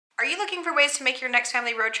you looking for ways to make your next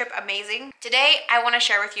family road trip amazing? Today, I want to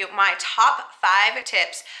share with you my top 5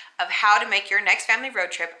 tips of how to make your next family road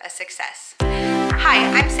trip a success. Hi,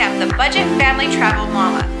 I'm Sam, the Budget Family Travel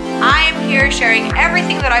Mama. I am here sharing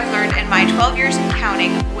everything that I've learned in my 12 years and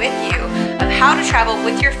counting with you of how to travel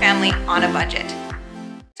with your family on a budget.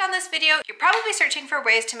 On this video, you're probably searching for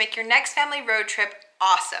ways to make your next family road trip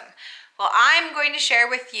awesome. Well, I'm going to share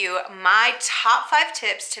with you my top 5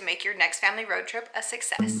 tips to make your next family road trip a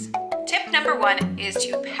success. Tip number 1 is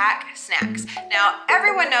to pack snacks. Now,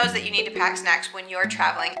 everyone knows that you need to pack snacks when you're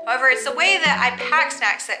traveling. However, it's the way that I pack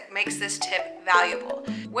snacks that makes this tip valuable.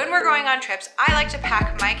 When we're going on trips, I like to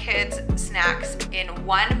pack my kids' snacks in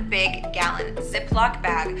one big gallon Ziploc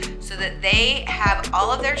bag so that they have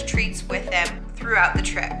all of their treats with them throughout the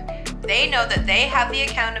trip. They know that they have the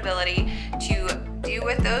accountability to do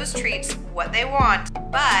with those treats what they want,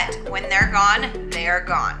 but when they're gone, they are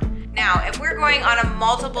gone. Now, if we're going on a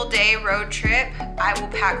multiple day road trip, I will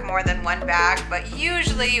pack more than one bag, but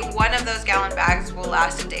usually one of those gallon bags will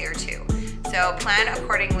last a day or two. So plan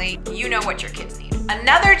accordingly. You know what your kids need.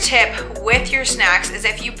 Another tip with your snacks is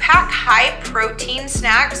if you pack high protein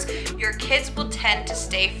snacks, your kids will tend to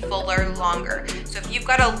stay fuller longer. So if you've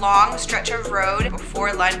got a long stretch of road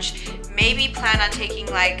before lunch, maybe plan on taking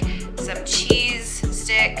like some cheese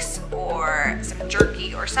sticks or some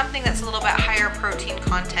jerky or something that's a little bit higher protein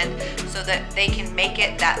content so that they can make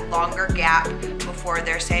it that longer gap before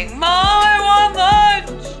they're saying, "Mom, I want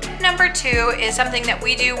lunch." Number 2 is something that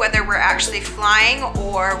we do whether we're actually flying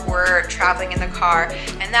or we're traveling in the car,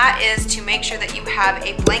 and that is to make sure that you have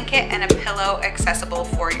a blanket and a pillow accessible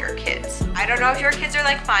for your kids. I don't know if your kids are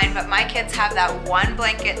like mine, but my kids have that one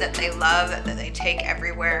blanket that they love, that they take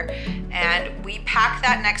everywhere, and we pack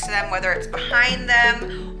that next to them, whether it's behind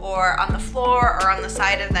them or on the floor or on the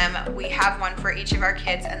side of them. We have one for each of our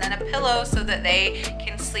kids, and then a pillow so that they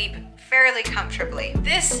can sleep fairly comfortably.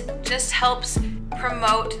 This just helps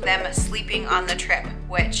promote them sleeping on the trip,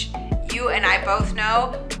 which you and I both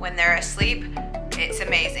know when they're asleep, it's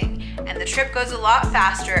amazing. And the trip goes a lot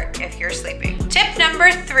faster if you're sleeping. Tip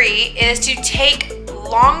number 3 is to take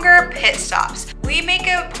longer pit stops. We make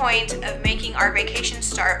a point of making our vacation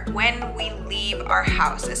start when we leave our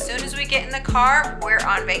house. As soon as we get in the car, we're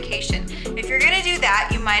on vacation. If you're gonna do that,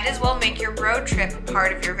 you might as well make your road trip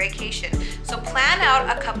part of your vacation. So plan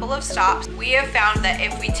out a couple of stops. We have found that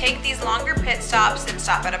if we take these longer pit stops and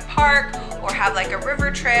stop at a park or have like a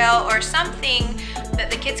river trail or something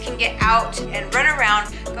that the kids can get out and run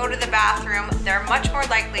around, go to the bathroom, they're much more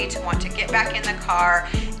likely to want to get back in the car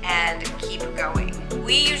and keep going.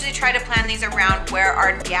 We usually try to plan these around where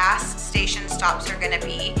our gas station stops are gonna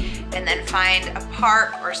be and then find a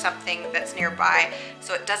park or something that's nearby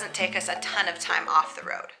so it doesn't take us a ton of time off the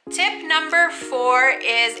road. Tip number 4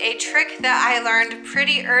 is a trick that I learned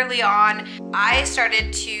pretty early on. I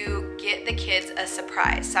started to get the kids a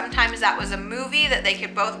surprise. Sometimes that was a movie that they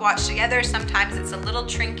could both watch together. Sometimes it's a little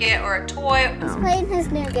trinket or a toy. He's playing his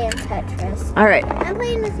new game, Tetris. All right. I'm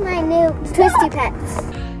playing with my new Twisty Pets.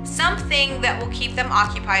 Something that will keep them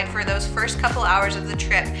occupied for those first couple hours of the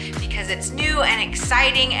trip because it's new and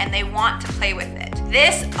exciting and they want to play with it.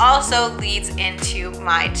 This also leads into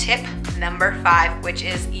my tip number 5, which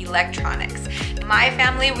is electronics. My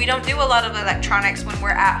family, we don't do a lot of electronics when we're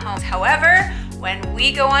at home. However, when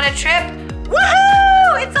we go on a trip,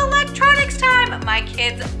 woohoo! It's electronics time! My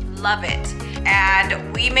kids love it.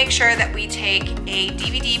 And we make sure that we take a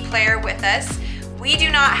DVD player with us. We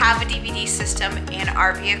do not have a DVD system in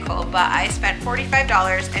our vehicle, but I spent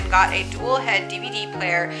 $45 and got a dual head DVD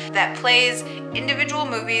player that plays individual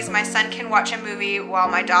movies. My son can watch a movie while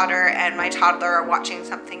my daughter and my toddler are watching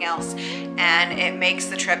something else, and it makes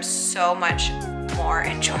the trip so much more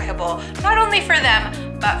enjoyable, not only for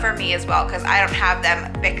them, but for me as well, because I don't have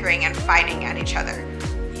them bickering and fighting at each other.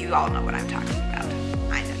 You all know what I'm talking about.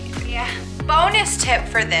 I know you do. Yeah. Bonus tip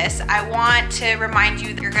for this, I want to remind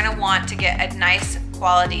you that you're gonna want to get a nice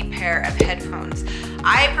quality pair of headphones.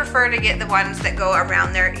 I prefer to get the ones that go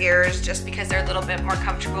around their ears just because they're a little bit more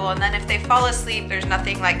comfortable, and then if they fall asleep, there's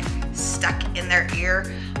nothing like stuck in their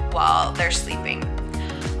ear while they're sleeping.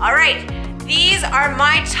 All right, these are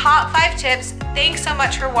my top 5 tips. Thanks so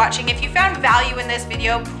much for watching. If you found value in this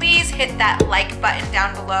video, please hit that like button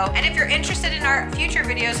down below. And if you're interested in our future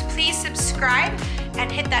videos, please subscribe and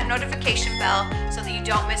hit that notification bell so that you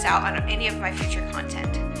don't miss out on any of my future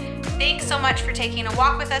content. Thanks so much for taking a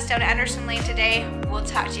walk with us down Anderson Lane today. We'll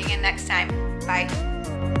talk to you again next time. Bye.